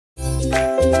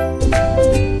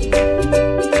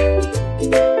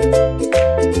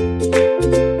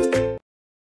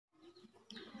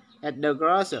the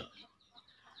grocer.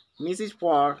 Mrs.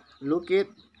 Ford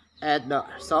looked at the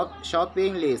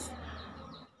shopping list.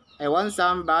 I want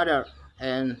some butter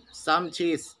and some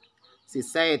cheese, she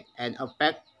said, and a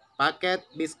packet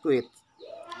biscuit.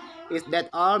 Is that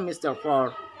all, Mr.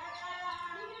 Ford?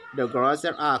 The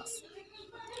grocer asked.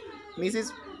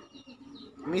 Mrs.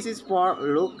 Mrs. Ford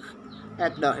looked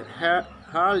at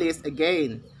her list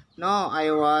again. No, I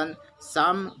want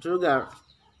some sugar,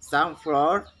 some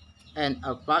flour, and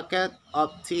a packet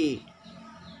of tea.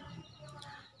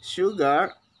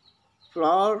 Sugar,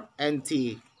 flour, and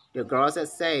tea, the grocer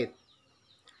said,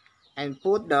 and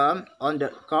put them on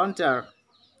the counter.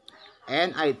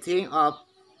 And I think of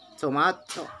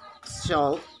tomato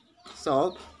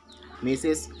soup,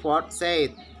 Mrs. Ford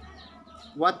said.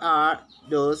 What are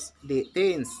those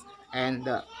things? And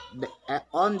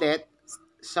on that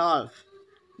shelf,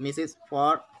 Mrs.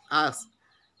 Ford asked.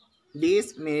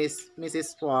 This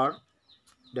Mrs. Ford,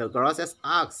 the grocer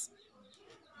asked.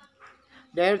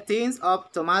 They're tins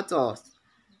of tomatoes.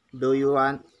 Do you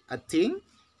want a tin?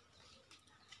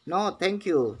 No, thank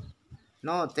you.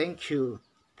 No, thank you.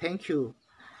 Thank you.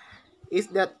 Is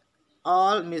that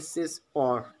all, Mrs.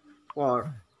 Ford?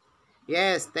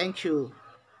 Yes, thank you.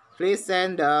 Please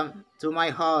send them to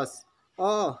my house.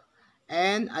 Oh,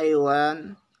 and I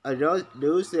want a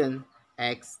dozen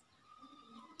eggs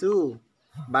too.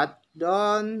 But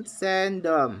don't send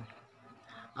them.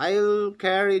 I'll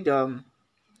carry them.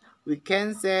 We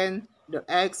can send the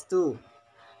eggs too,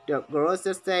 the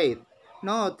grocer said.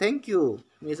 No, thank you,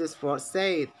 Mrs. Ford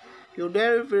said. Your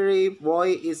delivery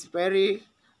boy is very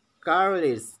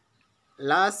careless.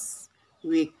 Last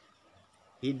week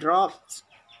he dropped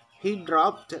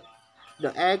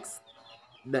the eggs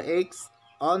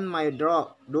on my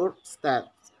doorstep.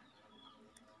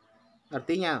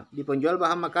 Artinya, di penjual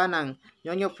bahan makanan,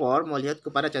 Nyonya Ford melihat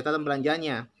kepada catatan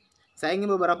belanjanya. Saya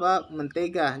ingin beberapa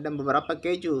mentega dan beberapa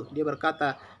keju, dia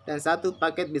berkata, dan satu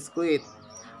paket biskuit.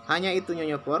 Hanya itu,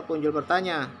 Nyonya Ford, penjual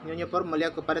bertanya. Nyonya Ford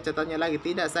melihat kepada catatannya lagi.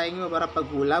 Tidak, saya ingin beberapa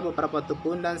gula, beberapa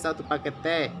tepung, dan satu paket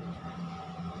teh.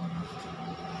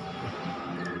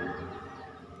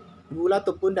 Gula,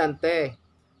 tepung, dan teh,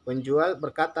 penjual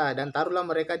berkata, dan taruhlah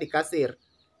mereka di kasir.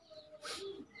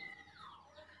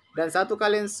 Dan satu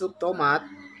kaleng sup tomat,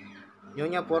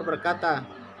 Nyonya Ford berkata.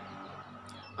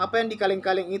 Apa yang di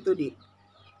kaleng-kaleng itu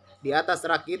di atas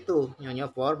rak itu? Nyonya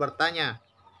Ford bertanya.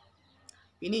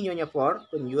 Ini, Nyonya Ford,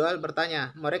 penjual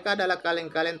bertanya. Mereka adalah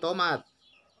kaleng-kaleng tomat.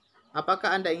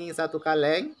 Apakah Anda ingin satu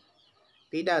kaleng?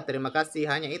 Tidak, terima kasih.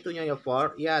 Hanya itu, Nyonya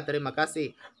Ford. Ya, terima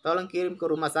kasih. Tolong kirim ke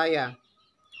rumah saya.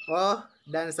 Oh,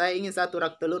 dan saya ingin satu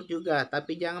rak telur juga,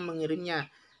 tapi jangan mengirimnya.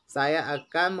 Saya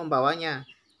akan membawanya.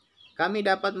 Kami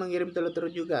dapat mengirim telur-telur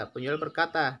juga, penjual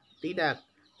berkata. Tidak,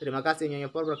 terima kasih,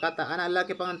 Nyonya Ford berkata. Anak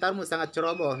laki pengantarmu sangat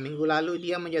ceroboh. Minggu lalu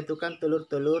dia menjatuhkan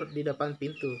telur-telur di depan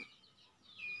pintu.